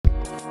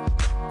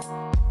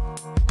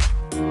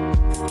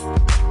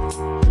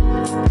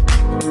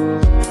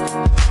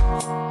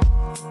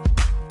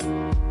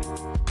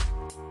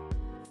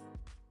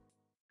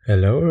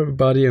Hello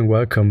everybody and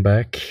welcome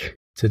back.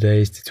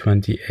 Today is the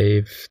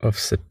 28th of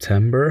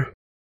September.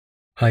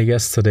 I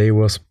guess today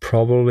was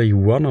probably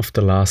one of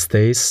the last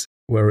days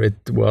where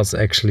it was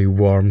actually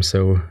warm.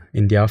 So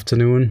in the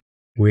afternoon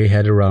we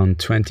had around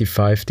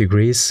 25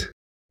 degrees,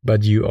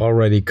 but you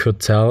already could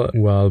tell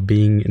while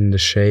being in the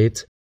shade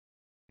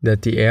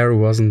that the air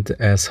wasn't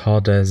as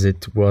hot as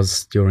it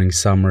was during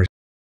summer,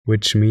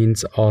 which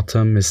means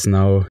autumn is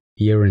now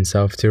here in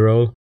South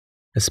Tyrol.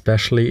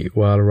 Especially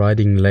while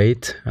riding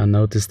late, I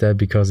noticed that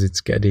because it's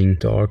getting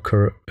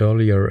darker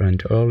earlier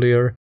and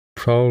earlier.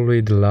 Probably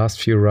the last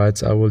few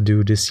rides I will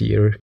do this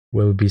year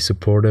will be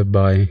supported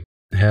by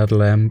a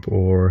headlamp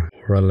or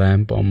a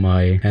lamp on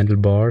my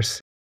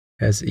handlebars,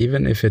 as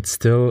even if it's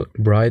still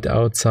bright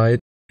outside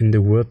in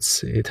the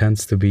woods, it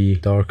tends to be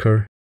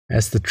darker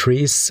as the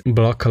trees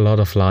block a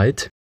lot of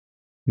light.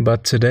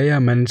 But today I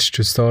managed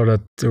to start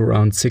at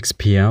around 6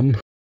 p.m,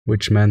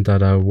 which meant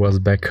that I was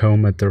back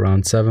home at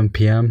around 7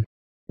 p.m.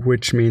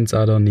 Which means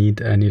I don't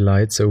need any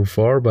light so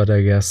far, but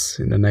I guess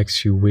in the next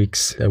few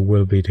weeks that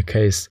will be the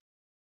case.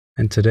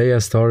 And today I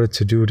started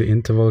to do the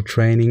interval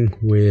training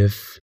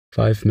with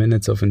 5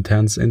 minutes of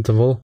intense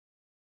interval.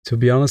 To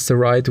be honest, the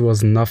ride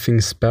was nothing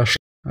special.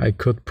 I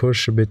could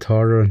push a bit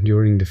harder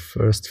during the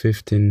first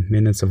 15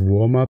 minutes of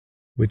warm-up,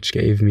 which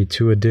gave me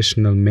 2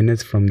 additional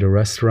minutes from the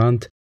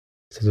restaurant.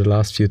 So the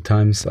last few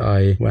times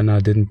when I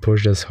didn't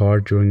push as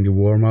hard during the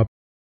warm-up,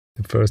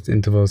 the first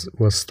interval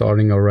was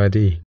starting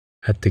already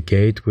at the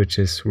gate, which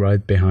is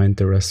right behind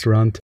the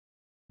restaurant.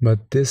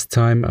 But this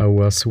time I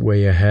was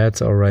way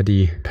ahead,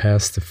 already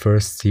past the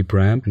first steep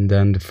ramp, and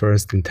then the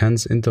first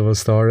intense interval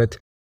started.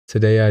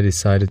 Today I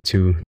decided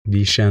to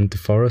descend the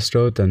forest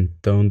road and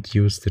don't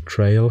use the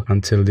trail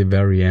until the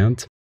very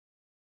end,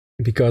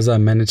 because I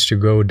managed to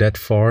go that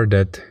far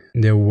that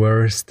there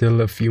were still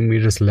a few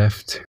meters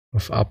left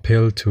of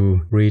uphill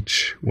to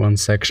reach one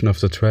section of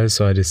the trail,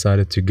 so I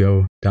decided to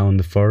go down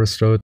the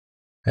forest road,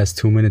 as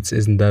 2 minutes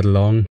isn't that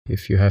long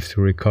if you have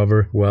to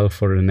recover well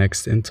for the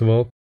next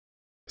interval.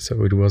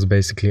 So it was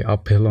basically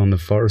uphill on the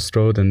forest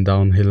road and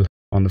downhill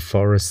on the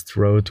forest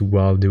road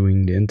while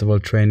doing the interval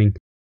training.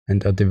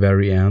 And at the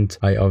very end,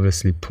 I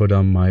obviously put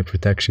on my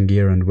protection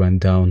gear and went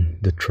down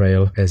the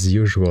trail as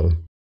usual.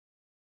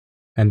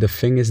 And the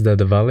thing is that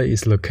the valley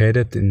is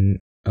located in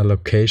a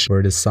location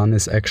where the sun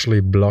is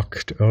actually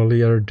blocked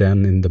earlier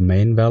than in the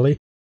main valley,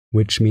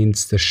 which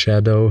means the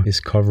shadow is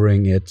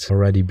covering it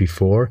already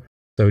before.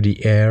 So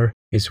the air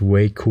is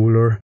way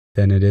cooler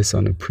than it is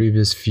on the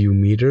previous few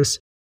meters.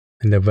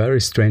 And a very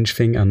strange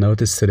thing I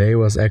noticed today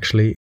was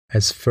actually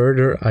as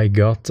further I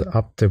got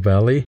up the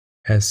valley,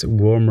 as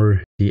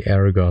warmer the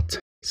air got.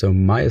 So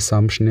my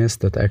assumption is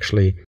that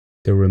actually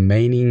the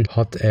remaining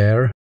hot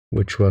air,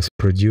 which was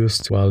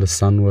produced while the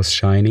sun was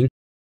shining,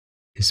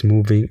 is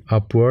moving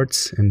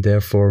upwards and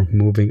therefore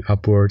moving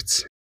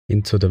upwards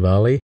into the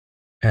valley,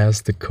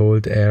 as the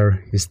cold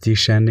air is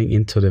descending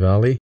into the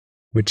valley,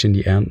 which in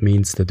the end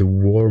means that the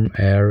warm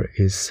air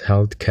is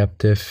held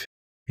captive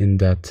in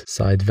that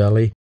side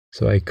valley.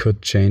 So I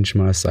could change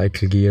my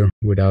cycle gear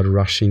without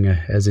rushing,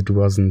 as it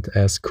wasn't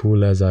as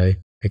cool as I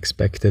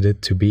expected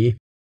it to be.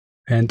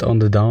 And on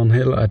the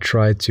downhill I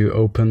tried to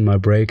open my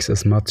brakes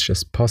as much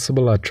as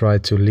possible. I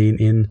tried to lean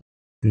in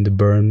the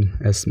berm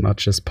as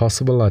much as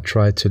possible. I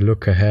tried to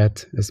look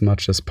ahead as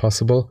much as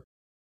possible.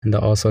 And I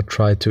also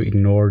tried to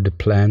ignore the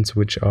plants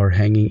which are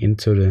hanging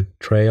into the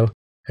trail,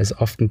 as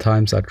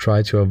oftentimes I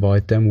try to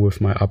avoid them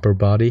with my upper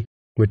body,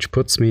 which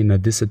puts me in a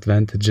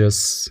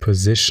disadvantageous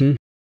position,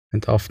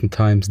 and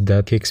oftentimes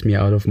that kicks me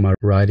out of my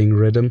riding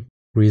rhythm,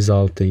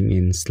 resulting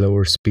in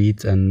slower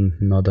speed and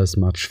not as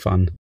much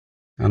fun.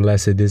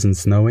 Unless it isn't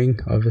snowing,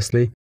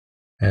 obviously,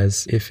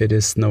 as if it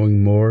is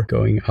snowing more,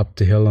 going up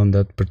the hill on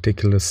that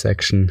particular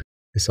section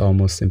is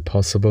almost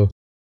impossible,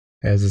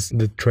 as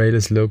the trail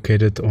is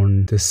located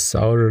on the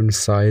southern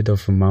side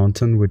of a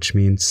mountain, which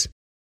means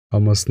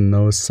almost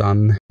no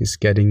sun is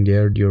getting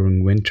there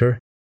during winter,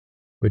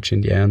 which in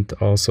the end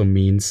also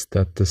means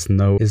that the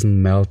snow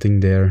isn't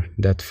melting there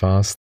that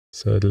fast,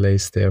 so it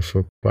lays there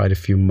for quite a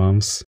few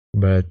months.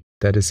 But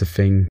that is a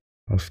thing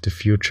of the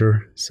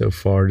future. So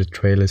far the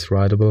trail is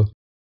rideable,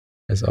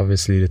 as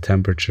obviously the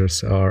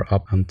temperatures are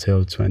up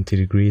until 20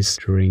 degrees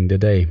during the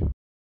day.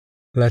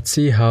 Let's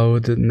see how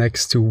the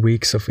next 2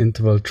 weeks of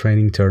interval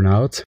training turn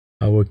out.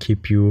 I will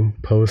keep you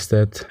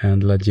posted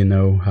and let you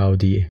know how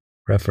the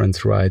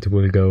reference ride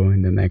will go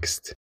in the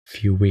next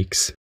few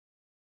weeks.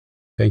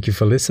 Thank you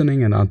for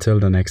listening, and until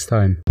the next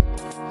time.